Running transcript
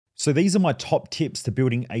So these are my top tips to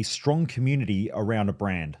building a strong community around a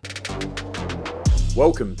brand.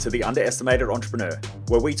 Welcome to The Underestimated Entrepreneur,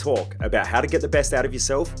 where we talk about how to get the best out of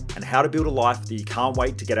yourself and how to build a life that you can't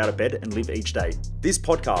wait to get out of bed and live each day. This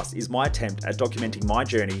podcast is my attempt at documenting my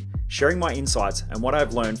journey, sharing my insights and what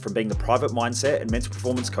I've learned from being the private mindset and mental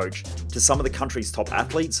performance coach to some of the country's top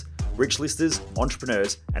athletes, rich listers,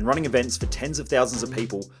 entrepreneurs, and running events for tens of thousands of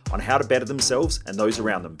people on how to better themselves and those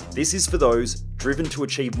around them. This is for those driven to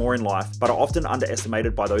achieve more in life, but are often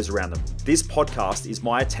underestimated by those around them. This podcast is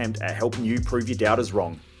my attempt at helping you prove your doubters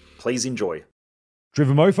wrong. Please enjoy.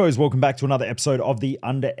 Driven Mofos, welcome back to another episode of The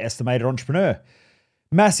Underestimated Entrepreneur.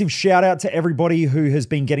 Massive shout out to everybody who has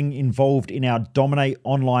been getting involved in our Dominate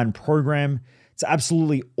online program. It's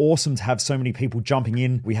absolutely awesome to have so many people jumping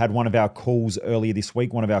in. We had one of our calls earlier this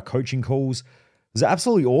week, one of our coaching calls. It was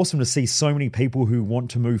absolutely awesome to see so many people who want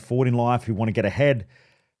to move forward in life, who want to get ahead,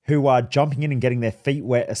 who are jumping in and getting their feet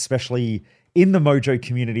wet, especially in the Mojo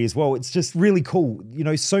community as well. It's just really cool. You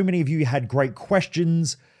know, so many of you had great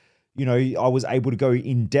questions. You know, I was able to go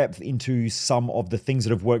in depth into some of the things that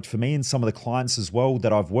have worked for me and some of the clients as well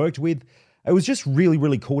that I've worked with. It was just really,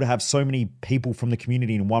 really cool to have so many people from the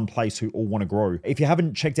community in one place who all want to grow. If you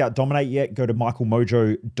haven't checked out Dominate yet, go to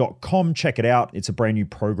michaelmojo.com, check it out. It's a brand new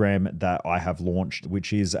program that I have launched,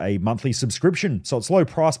 which is a monthly subscription. So it's low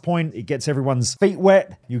price point. It gets everyone's feet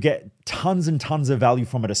wet. You get tons and tons of value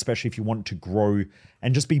from it, especially if you want to grow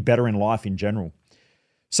and just be better in life in general.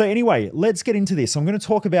 So anyway, let's get into this. I'm going to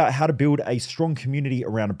talk about how to build a strong community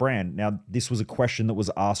around a brand. Now, this was a question that was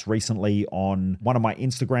asked recently on one of my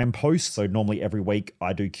Instagram posts. So normally every week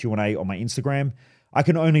I do Q&A on my Instagram. I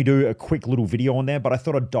can only do a quick little video on there, but I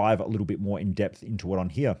thought I'd dive a little bit more in depth into it on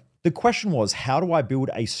here. The question was, how do I build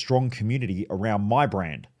a strong community around my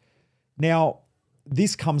brand? Now,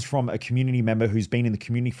 this comes from a community member who's been in the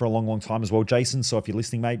community for a long, long time as well, Jason. So if you're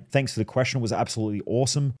listening, mate, thanks for the question. It was absolutely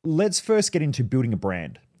awesome. Let's first get into building a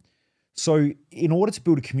brand. So in order to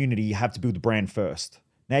build a community, you have to build the brand first.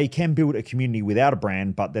 Now you can build a community without a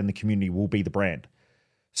brand, but then the community will be the brand.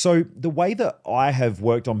 So the way that I have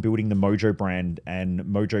worked on building the Mojo brand and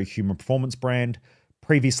Mojo Human Performance brand,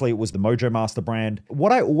 previously it was the Mojo Master brand.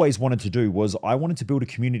 What I always wanted to do was I wanted to build a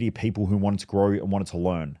community of people who wanted to grow and wanted to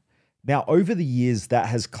learn. Now, over the years, that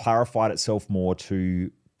has clarified itself more to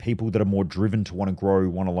people that are more driven to want to grow,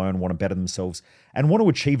 want to learn, want to better themselves, and want to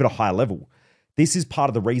achieve at a higher level. This is part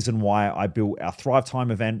of the reason why I built our Thrive Time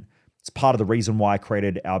event. It's part of the reason why I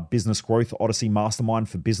created our Business Growth Odyssey Mastermind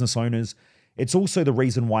for business owners. It's also the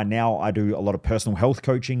reason why now I do a lot of personal health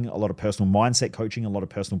coaching, a lot of personal mindset coaching, a lot of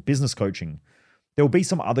personal business coaching. There will be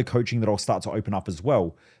some other coaching that I'll start to open up as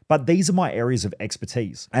well, but these are my areas of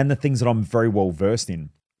expertise and the things that I'm very well versed in.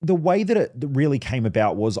 The way that it really came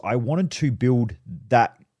about was I wanted to build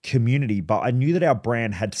that community, but I knew that our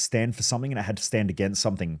brand had to stand for something and it had to stand against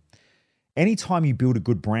something. Anytime you build a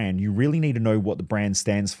good brand, you really need to know what the brand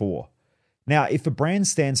stands for. Now, if a brand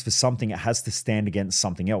stands for something, it has to stand against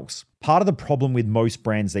something else. Part of the problem with most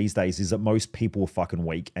brands these days is that most people are fucking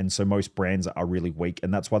weak, and so most brands are really weak,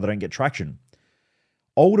 and that's why they don't get traction.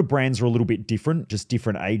 Older brands are a little bit different, just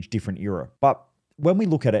different age, different era. But when we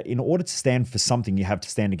look at it, in order to stand for something, you have to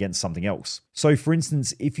stand against something else. So for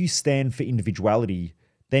instance, if you stand for individuality,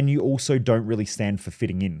 then you also don't really stand for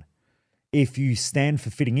fitting in. If you stand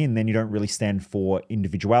for fitting in, then you don't really stand for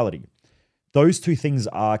individuality. Those two things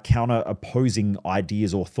are counter-opposing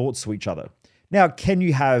ideas or thoughts to each other. Now, can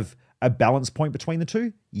you have a balance point between the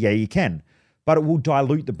two? Yeah, you can. But it will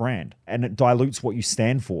dilute the brand and it dilutes what you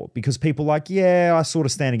stand for because people are like, yeah, I sort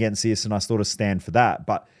of stand against this and I sort of stand for that.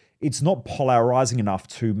 But it's not polarizing enough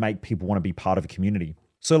to make people want to be part of a community.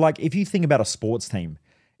 So like if you think about a sports team,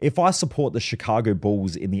 if I support the Chicago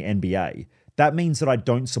Bulls in the NBA, that means that I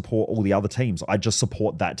don't support all the other teams. I just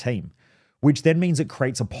support that team, which then means it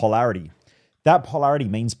creates a polarity. That polarity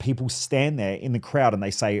means people stand there in the crowd and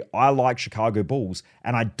they say, I like Chicago Bulls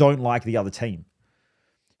and I don't like the other team.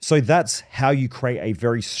 So that's how you create a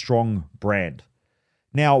very strong brand.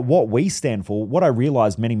 Now, what we stand for, what I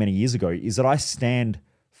realized many, many years ago is that I stand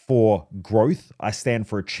for growth. I stand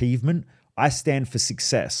for achievement. I stand for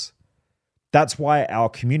success. That's why our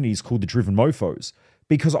community is called the Driven Mofos,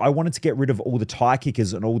 because I wanted to get rid of all the tire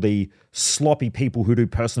kickers and all the sloppy people who do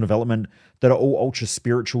personal development that are all ultra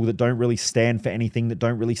spiritual, that don't really stand for anything, that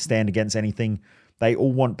don't really stand against anything. They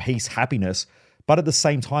all want peace, happiness, but at the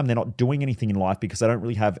same time, they're not doing anything in life because they don't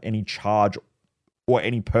really have any charge or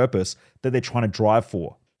any purpose that they're trying to drive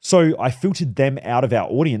for. So I filtered them out of our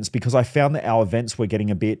audience because I found that our events were getting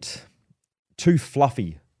a bit too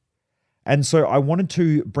fluffy. And so I wanted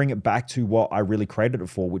to bring it back to what I really created it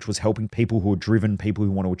for, which was helping people who are driven, people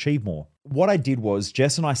who want to achieve more. What I did was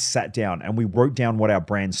Jess and I sat down and we wrote down what our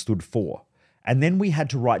brand stood for. And then we had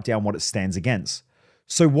to write down what it stands against.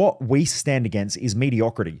 So what we stand against is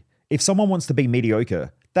mediocrity. If someone wants to be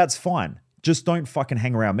mediocre, that's fine. Just don't fucking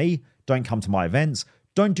hang around me. Don't come to my events.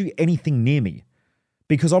 Don't do anything near me.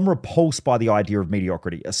 Because I'm repulsed by the idea of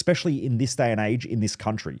mediocrity, especially in this day and age, in this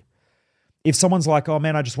country. If someone's like, oh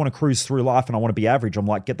man, I just want to cruise through life and I want to be average, I'm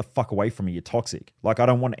like, get the fuck away from me, you're toxic. Like, I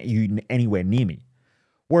don't want you anywhere near me.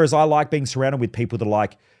 Whereas I like being surrounded with people that are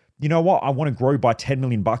like, you know what, I want to grow by 10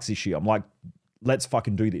 million bucks this year. I'm like, let's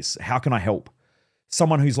fucking do this. How can I help?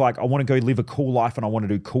 Someone who's like, I want to go live a cool life and I want to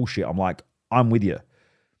do cool shit. I'm like, I'm with you.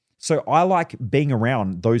 So I like being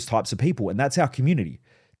around those types of people, and that's our community.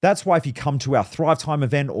 That's why if you come to our Thrive Time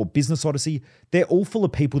event or Business Odyssey, they're all full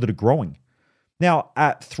of people that are growing. Now,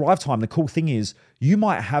 at Thrive Time, the cool thing is you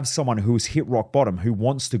might have someone who's hit rock bottom who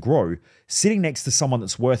wants to grow sitting next to someone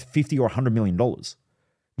that's worth 50 or $100 million.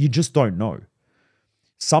 You just don't know.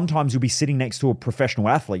 Sometimes you'll be sitting next to a professional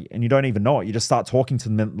athlete and you don't even know it. You just start talking to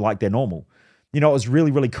them like they're normal. You know, it was really,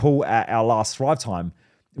 really cool at our last Thrive Time.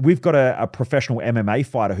 We've got a professional MMA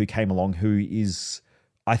fighter who came along who is,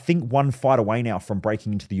 I think, one fight away now from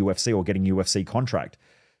breaking into the UFC or getting a UFC contract.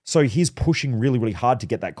 So he's pushing really, really hard to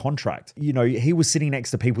get that contract. You know, he was sitting next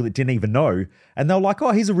to people that didn't even know, and they were like,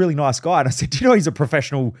 oh, he's a really nice guy. And I said, do you know he's a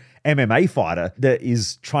professional MMA fighter that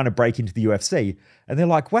is trying to break into the UFC? And they're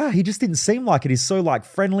like, wow, he just didn't seem like it. He's so like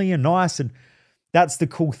friendly and nice. And that's the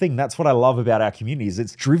cool thing. That's what I love about our community is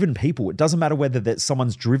it's driven people. It doesn't matter whether that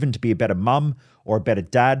someone's driven to be a better mum or a better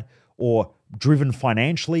dad or driven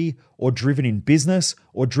financially or driven in business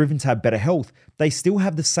or driven to have better health. They still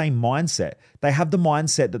have the same mindset. They have the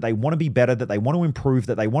mindset that they want to be better, that they want to improve,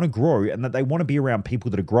 that they want to grow, and that they want to be around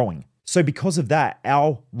people that are growing. So because of that,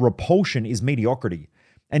 our repulsion is mediocrity.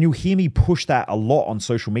 And you'll hear me push that a lot on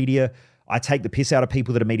social media. I take the piss out of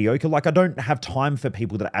people that are mediocre. Like, I don't have time for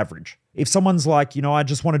people that are average. If someone's like, you know, I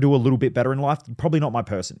just want to do a little bit better in life, probably not my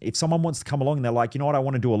person. If someone wants to come along and they're like, you know what, I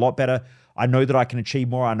want to do a lot better. I know that I can achieve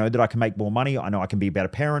more. I know that I can make more money. I know I can be a better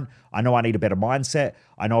parent. I know I need a better mindset.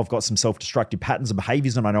 I know I've got some self-destructive patterns and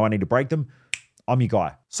behaviors and I know I need to break them. I'm your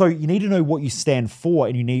guy. So you need to know what you stand for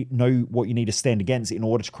and you need to know what you need to stand against in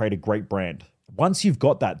order to create a great brand. Once you've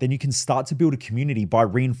got that, then you can start to build a community by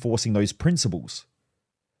reinforcing those principles.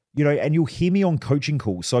 You know, and you'll hear me on coaching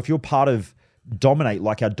calls. So if you're part of Dominate,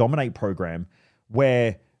 like our Dominate program,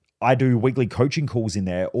 where I do weekly coaching calls in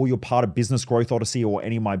there, or you're part of Business Growth Odyssey or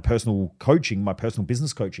any of my personal coaching, my personal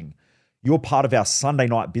business coaching, you're part of our Sunday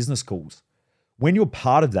night business calls. When you're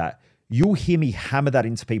part of that, you'll hear me hammer that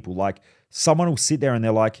into people. Like someone will sit there and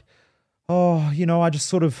they're like, oh, you know, I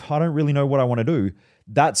don't really know what I want to do.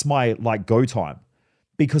 That's my like go time.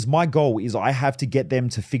 Because my goal is I have to get them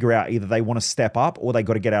to figure out either they want to step up or they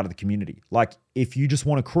got to get out of the community. Like if you just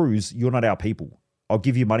want to cruise, you're not our people. I'll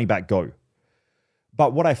give you money back, go.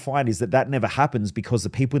 But what I find is that never happens because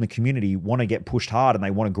the people in the community want to get pushed hard and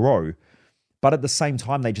they want to grow. But at the same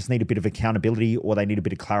time, they just need a bit of accountability or they need a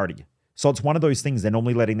bit of clarity. So it's one of those things, they're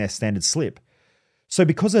normally letting their standards slip. So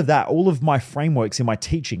because of that, all of my frameworks in my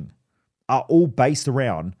teaching are all based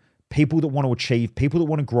around people that want to achieve, people that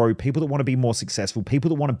want to grow, people that want to be more successful, people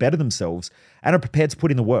that want to better themselves and are prepared to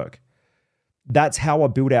put in the work. That's how I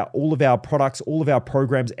build out all of our products, all of our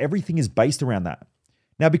programs. Everything is based around that.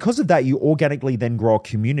 Now, because of that, you organically then grow a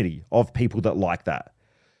community of people that like that.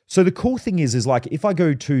 So the cool thing is like if I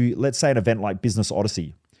go to, let's say, an event like Business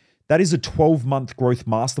Odyssey, that is a 12-month growth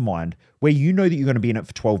mastermind where you know that you're going to be in it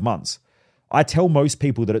for 12 months. I tell most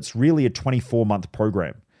people that it's really a 24-month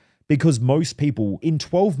program. Because most people, in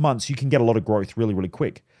 12 months, you can get a lot of growth really, really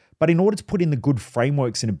quick. But in order to put in the good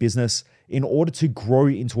frameworks in a business, in order to grow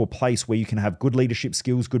into a place where you can have good leadership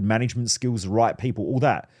skills, good management skills, the right people, all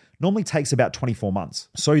that, normally takes about 24 months.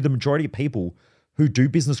 So the majority of people who do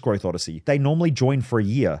Business Growth Odyssey, they normally join for a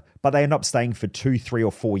year, but they end up staying for 2, 3,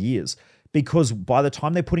 or 4 years. Because by the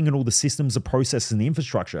time they're putting in all the systems, the processes, and the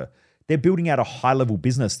infrastructure, they're building out a high-level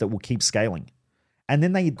business that will keep scaling. And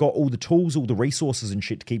then they got all the tools, all the resources and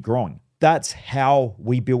shit to keep growing. That's how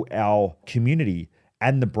we built our community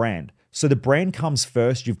and the brand. So the brand comes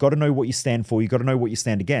first. You've got to know what you stand for. You've got to know what you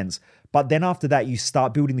stand against. But then after that, you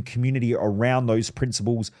start building the community around those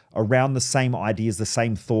principles, around the same ideas, the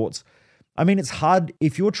same thoughts. I mean, it's hard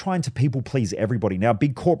if you're trying to people please everybody. Now,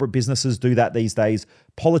 big corporate businesses do that these days.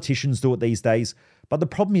 Politicians do it these days. But the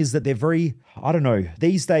problem is that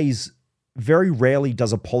these days, very rarely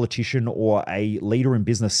does a politician or a leader in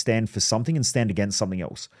business stand for something and stand against something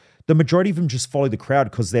else. The majority of them just follow the crowd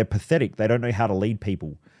because they're pathetic. They don't know how to lead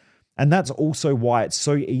people. And that's also why it's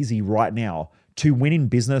so easy right now to win in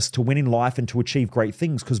business, to win in life, and to achieve great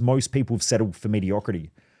things, because most people have settled for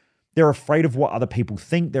mediocrity. They're afraid of what other people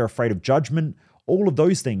think. They're afraid of judgment, all of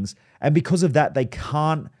those things. And because of that, they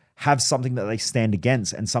can't have something that they stand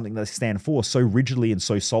against and something that they stand for so rigidly and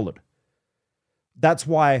so solid. That's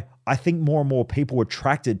why I think more and more people are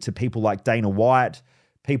attracted to people like Dana White,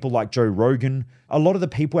 people like Joe Rogan, a lot of the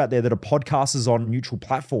people out there that are podcasters on neutral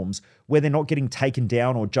platforms where they're not getting taken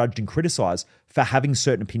down or judged and criticized for having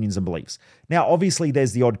certain opinions and beliefs. Now, obviously,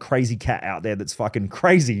 there's the odd crazy cat out there that's fucking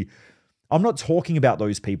crazy. I'm not talking about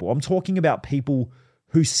those people. I'm talking about people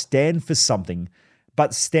who stand for something,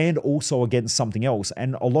 but stand also against something else.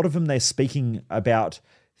 And a lot of them, they're speaking about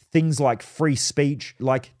things like free speech.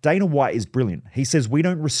 Like Dana White is brilliant. He says, we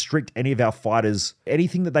don't restrict any of our fighters.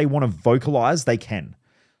 Anything that they want to vocalize, they can.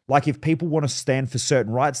 Like if people want to stand for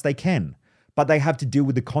certain rights, they can, but they have to deal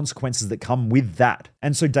with the consequences that come with that.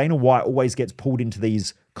 And so Dana White always gets pulled into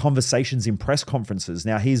these conversations in press conferences.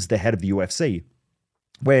 Now he's the head of the UFC,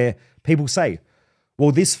 where people say,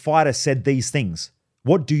 well, this fighter said these things.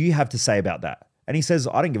 What do you have to say about that? And he says,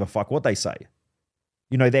 I don't give a fuck what they say.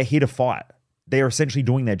 You know, they're here to fight. They're essentially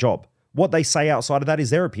doing their job. What they say outside of that is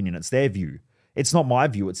their opinion. It's their view. It's not my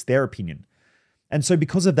view. It's their opinion. And so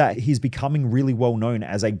because of that, he's becoming really well known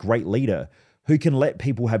as a great leader who can let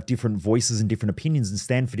people have different voices and different opinions and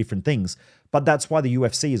stand for different things. But that's why the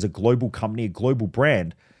UFC is a global company, a global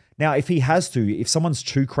brand. Now, if he has to, if someone's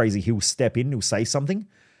too crazy, he'll step in, he'll say something.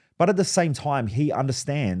 But at the same time, he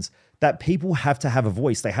understands that people have to have a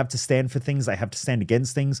voice. They have to stand for things. They have to stand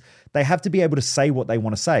against things. They have to be able to say what they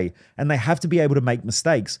want to say. And they have to be able to make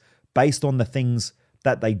mistakes based on the things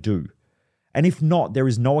that they do. And if not, there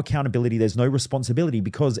is no accountability, there's no responsibility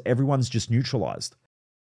because everyone's just neutralized.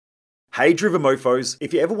 Hey Driven Mofos,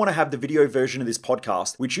 if you ever want to have the video version of this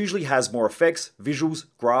podcast, which usually has more effects, visuals,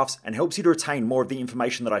 graphs, and helps you to retain more of the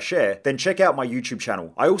information that I share, then check out my YouTube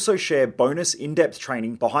channel. I also share bonus in-depth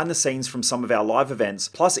training behind the scenes from some of our live events,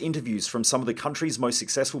 plus interviews from some of the country's most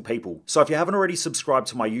successful people. So if you haven't already subscribed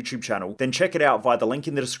to my YouTube channel, then check it out via the link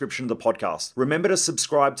in the description of the podcast. Remember to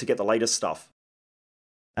subscribe to get the latest stuff.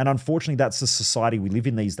 And unfortunately, that's the society we live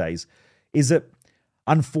in these days, is that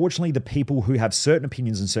unfortunately the people who have certain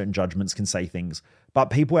opinions and certain judgments can say things, but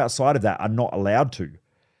people outside of that are not allowed to.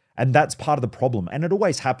 And that's part of the problem. And it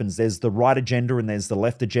always happens. There's the right agenda and there's the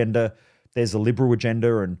left agenda. There's the liberal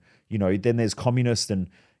agenda and, you know, then there's communist and,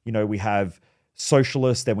 you know, we have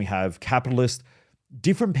socialist, then we have capitalist.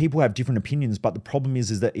 Different people have different opinions, but the problem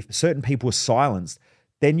is that if certain people are silenced,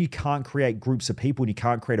 then you can't create groups of people and you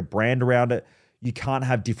can't create a brand around it. You can't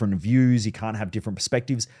have different views. You can't have different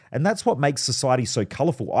perspectives. And that's what makes society so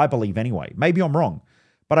colorful, I believe anyway. Maybe I'm wrong,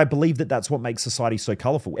 but I believe that that's what makes society so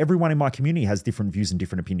colorful. Everyone in my community has different views and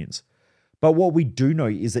different opinions. But what we do know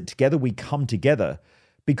is that together we come together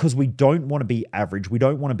because we don't want to be average. We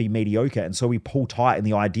don't want to be mediocre. And so we pull tight in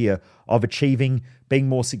the idea of achieving, being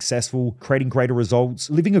more successful, creating greater results,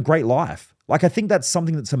 living a great life. Like I think that's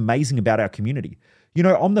something that's amazing about our community. You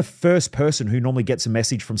know, I'm the first person who normally gets a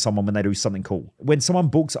message from someone when they do something cool. When someone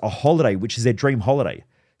books a holiday, which is their dream holiday,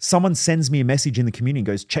 someone sends me a message in the community and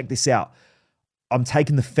goes, check this out. I'm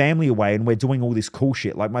taking the family away and we're doing all this cool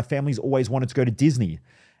shit. Like my family's always wanted to go to Disney.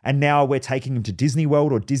 And now we're taking them to Disney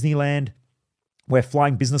World or Disneyland. We're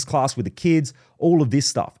flying business class with the kids, all of this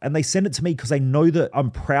stuff. And they send it to me because they know that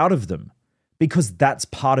I'm proud of them because that's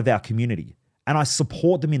part of our community. And I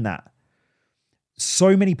support them in that.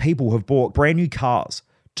 So many people have bought brand new cars,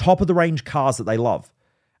 top of the range cars that they love.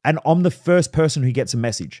 And I'm the first person who gets a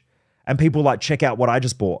message. And people are like, check out what I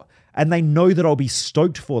just bought. And they know that I'll be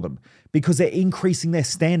stoked for them because they're increasing their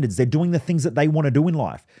standards. They're doing the things that they want to do in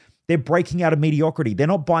life. They're breaking out of mediocrity. They're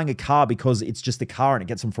not buying a car because it's just a car and it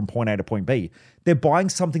gets them from point A to point B. They're buying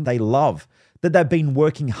something they love, that they've been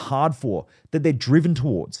working hard for, that they're driven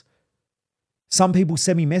towards. Some people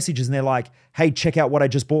send me messages and they're like, hey, check out what I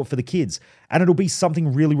just bought for the kids. And it'll be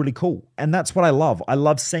something really, really cool. And that's what I love. I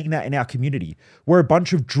love seeing that in our community. We're a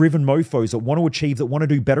bunch of driven mofos that want to achieve, that want to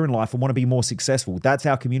do better in life and want to be more successful. That's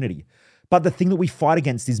our community. But the thing that we fight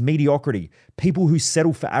against is mediocrity, people who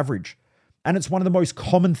settle for average. And it's one of the most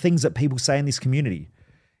common things that people say in this community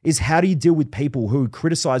is how do you deal with people who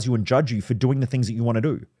criticize you and judge you for doing the things that you want to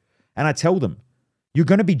do? And I tell them, you're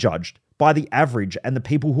going to be judged by the average and the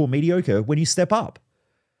people who are mediocre when you step up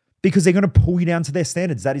because they're going to pull you down to their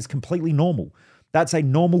standards. That is completely normal. That's a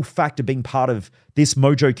normal fact of being part of this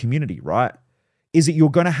mojo community, right? Is that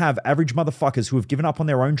you're going to have average motherfuckers who have given up on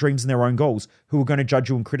their own dreams and their own goals who are going to judge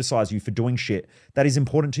you and criticize you for doing shit that is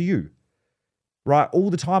important to you, right? All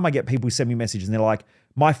the time I get people who send me messages and they're like,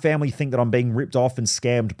 my family think that I'm being ripped off and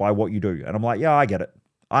scammed by what you do. And I'm like, yeah, I get it.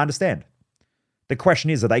 I understand. The question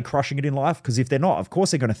is, are they crushing it in life? Because if they're not, of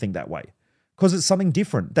course they're going to think that way. Because it's something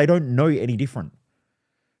different. They don't know any different,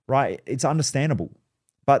 right? It's understandable.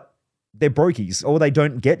 But they're brokies or they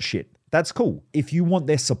don't get shit. That's cool. If you want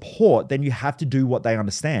their support, then you have to do what they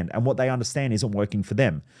understand. And what they understand isn't working for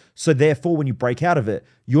them. So therefore, when you break out of it,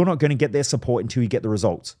 you're not going to get their support until you get the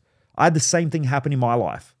results. I had the same thing happen in my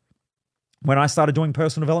life. When I started doing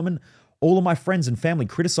personal development, all of my friends and family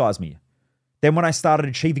criticized me. Then when I started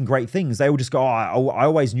achieving great things, they would just go, oh, I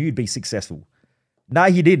always knew you'd be successful. No,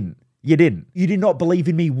 you didn't. You didn't. You did not believe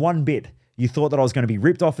in me one bit. You thought that I was going to be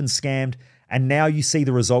ripped off and scammed. And now you see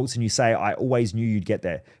the results and you say, I always knew you'd get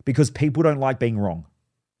there, because people don't like being wrong.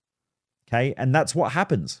 Okay. And that's what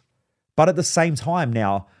happens. But at the same time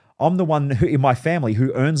now, I'm the one in my family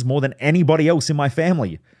who earns more than anybody else in my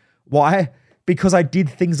family. Why? Because I did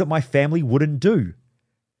things that my family wouldn't do.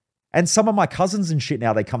 And some of my cousins and shit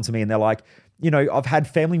now, they come to me and they're like, I've had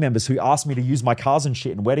family members who ask me to use my cars and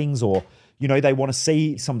shit in weddings, or, they want to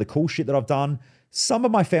see some of the cool shit that I've done. Some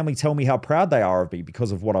of my family tell me how proud they are of me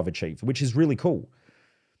because of what I've achieved, which is really cool.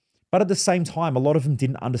 But at the same time, a lot of them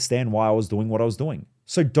didn't understand why I was doing what I was doing.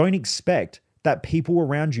 So don't expect that people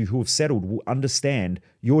around you who have settled will understand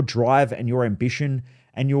your drive and your ambition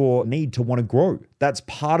and your need to want to grow. That's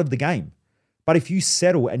part of the game. But if you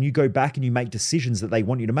settle and you go back and you make decisions that they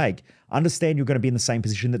want you to make, understand you're going to be in the same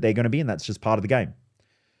position that they're going to be in. That's just part of the game.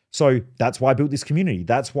 So that's why I built this community.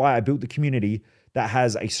 That's why I built the community that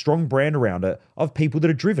has a strong brand around it of people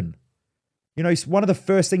that are driven. One of the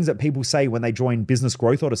first things that people say when they join Business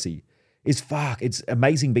Growth Odyssey is, fuck, it's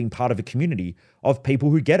amazing being part of a community of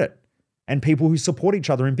people who get it and people who support each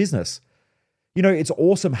other in business. It's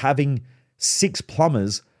awesome having 6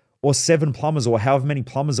 plumbers or 7 plumbers or however many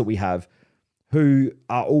plumbers that we have who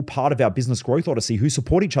are all part of our Business Growth Odyssey who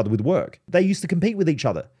support each other with work. They used to compete with each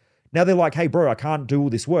other. Now they're like, hey, bro, I can't do all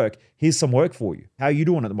this work. Here's some work for you. How are you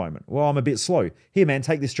doing at the moment? Well, I'm a bit slow. Here, man,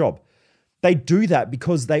 take this job. They do that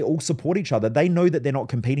because they all support each other. They know that they're not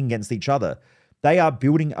competing against each other. They are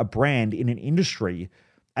building a brand in an industry,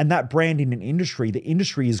 and that brand in an industry, the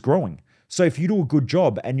industry is growing. So if you do a good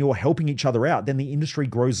job and you're helping each other out, then the industry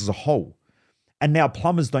grows as a whole. And now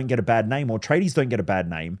plumbers don't get a bad name or tradies don't get a bad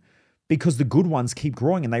name because the good ones keep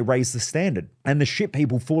growing and they raise the standard, and the shit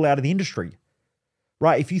people fall out of the industry.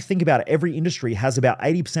 Right? If you think about it, every industry has about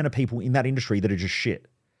 80% of people in that industry that are just shit.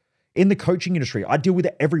 In the coaching industry, I deal with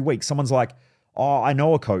it every week. Someone's like, oh, I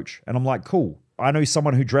know a coach. And I'm like, cool. I know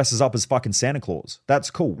someone who dresses up as fucking Santa Claus. That's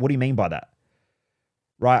cool. What do you mean by that?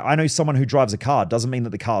 Right? I know someone who drives a car. Doesn't mean that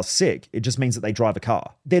the car's sick. It just means that they drive a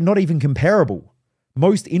car. They're not even comparable.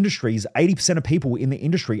 Most industries, 80% of people in the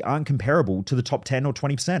industry aren't comparable to the top 10 or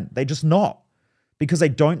 20%. They're just not, because they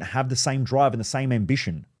don't have the same drive and the same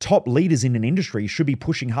ambition. Top leaders in an industry should be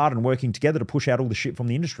pushing hard and working together to push out all the shit from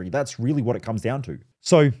the industry. That's really what it comes down to.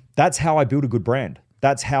 So that's how I build a good brand.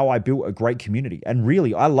 That's how I built a great community. And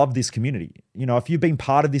really, I love this community. If you've been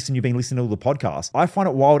part of this and you've been listening to the podcast, I find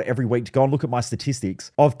it wild every week to go and look at my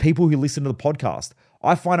statistics of people who listen to the podcast.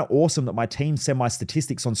 I find it awesome that my team send my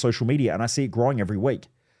statistics on social media and I see it growing every week.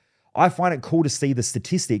 I find it cool to see the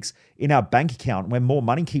statistics in our bank account when more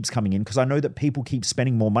money keeps coming in, because I know that people keep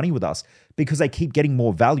spending more money with us because they keep getting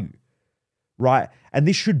more value, right? And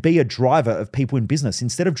this should be a driver of people in business.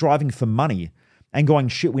 Instead of driving for money and going,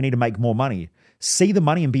 shit, we need to make more money, see the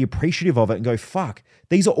money and be appreciative of it and go, fuck,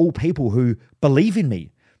 these are all people who believe in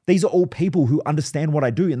me. These are all people who understand what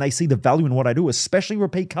I do and they see the value in what I do, especially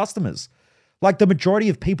repeat customers. Like the majority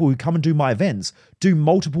of people who come and do my events do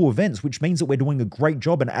multiple events, which means that we're doing a great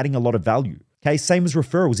job and adding a lot of value. Okay, same as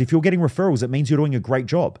referrals. If you're getting referrals, it means you're doing a great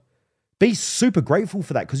job. Be super grateful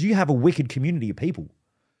for that, because you have a wicked community of people.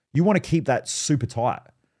 You want to keep that super tight.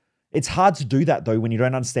 It's hard to do that though when you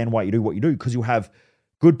don't understand why you do what you do, because you'll have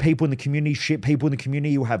good people in the community, shit people in the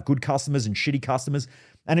community. You'll have good customers and shitty customers.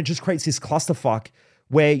 And it just creates this clusterfuck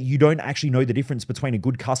where you don't actually know the difference between a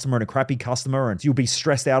good customer and a crappy customer, and you'll be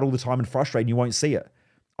stressed out all the time and frustrated and you won't see it.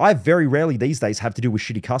 I very rarely these days have to deal with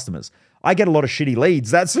shitty customers. I get a lot of shitty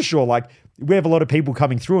leads, that's for sure. Like, we have a lot of people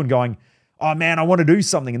coming through and going, oh man, I want to do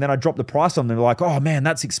something. And then I drop the price on them. They're like, oh man,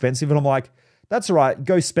 that's expensive. And I'm like, that's all right.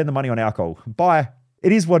 Go spend the money on alcohol. Bye.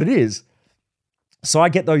 It is what it is. So I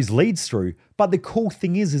get those leads through. But the cool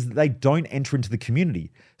thing is that they don't enter into the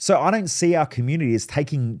community. So I don't see our community as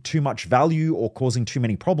taking too much value or causing too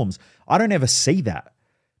many problems. I don't ever see that,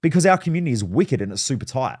 because our community is wicked and it's super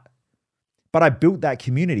tight. But I built that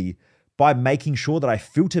community by making sure that I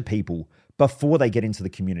filter people before they get into the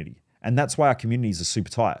community. And that's why our communities are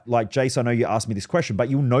super tight. Like, Jace, I know you asked me this question, but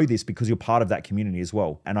you'll know this because you're part of that community as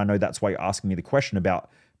well. And I know that's why you're asking me the question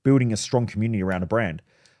about building a strong community around a brand.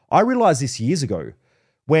 I realized this years ago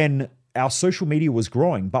when our social media was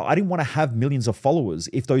growing, but I didn't want to have millions of followers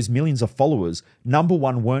if those millions of followers, number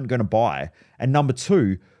one, weren't going to buy, and number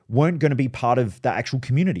two, weren't going to be part of the actual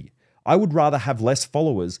community. I would rather have less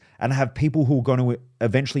followers and have people who are going to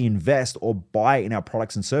eventually invest or buy in our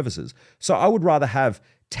products and services. So I would rather have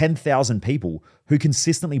 10,000 people who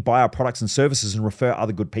consistently buy our products and services and refer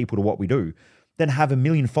other good people to what we do than have 1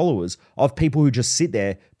 million followers of people who just sit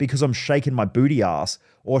there because I'm shaking my booty ass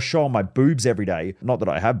or showing my boobs every day. Not that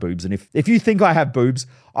I have boobs. And if you think I have boobs,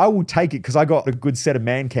 I will take it because I got a good set of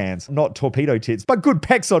man cans, not torpedo tits, but good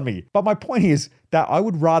pecs on me. But my point is that I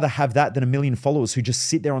would rather have that than 1 million followers who just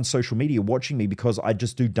sit there on social media watching me because I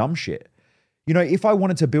just do dumb shit. You know, if I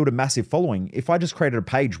wanted to build a massive following, if I just created a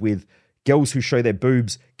page with girls who show their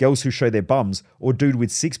boobs, girls who show their bums, or dude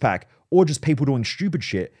with six pack, or just people doing stupid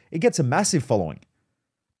shit, it gets a massive following.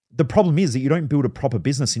 The problem is that you don't build a proper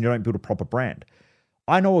business and you don't build a proper brand.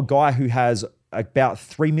 I know a guy who has about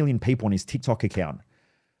 3 million people on his TikTok account.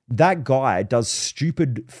 That guy does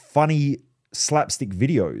stupid, funny, slapstick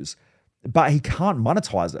videos, but he can't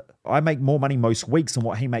monetize it. I make more money most weeks than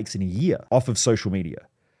what he makes in a year off of social media.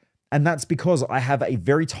 And that's because I have a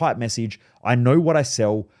very tight message. I know what I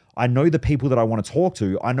sell. I know the people that I want to talk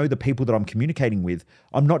to. I know the people that I'm communicating with.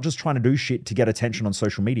 I'm not just trying to do shit to get attention on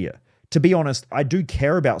social media. To be honest, I do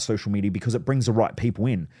care about social media because it brings the right people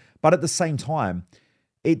in. But at the same time,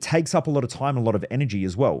 it takes up a lot of time and a lot of energy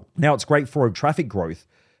as well. Now, it's great for traffic growth,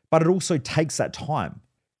 but it also takes that time.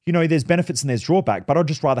 You know, there's benefits and there's drawback, but I'd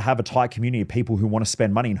just rather have a tight community of people who want to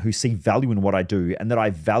spend money and who see value in what I do and that I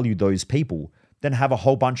value those people than have a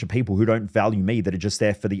whole bunch of people who don't value me, that are just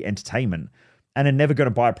there for the entertainment and are never going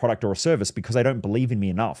to buy a product or a service because they don't believe in me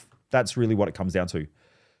enough. That's really what it comes down to.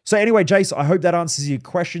 So anyway, Jace, I hope that answers your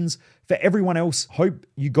questions. For everyone else, hope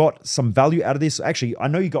you got some value out of this. Actually, I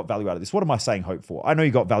know you got value out of this. What am I saying hope for? I know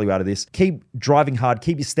you got value out of this. Keep driving hard.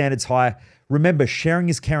 Keep your standards high. Remember, sharing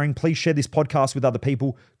is caring. Please share this podcast with other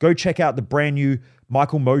people. Go check out the brand new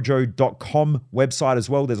michaelmojo.com website as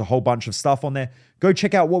well. There's a whole bunch of stuff on there. Go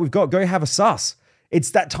check out what we've got. Go have a sus.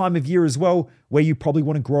 It's that time of year as well where you probably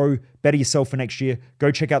want to grow, better yourself for next year. Go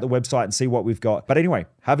check out the website and see what we've got. But anyway,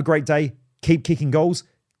 have a great day. Keep kicking goals.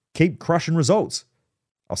 Keep crushing results.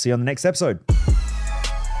 I'll see you on the next episode.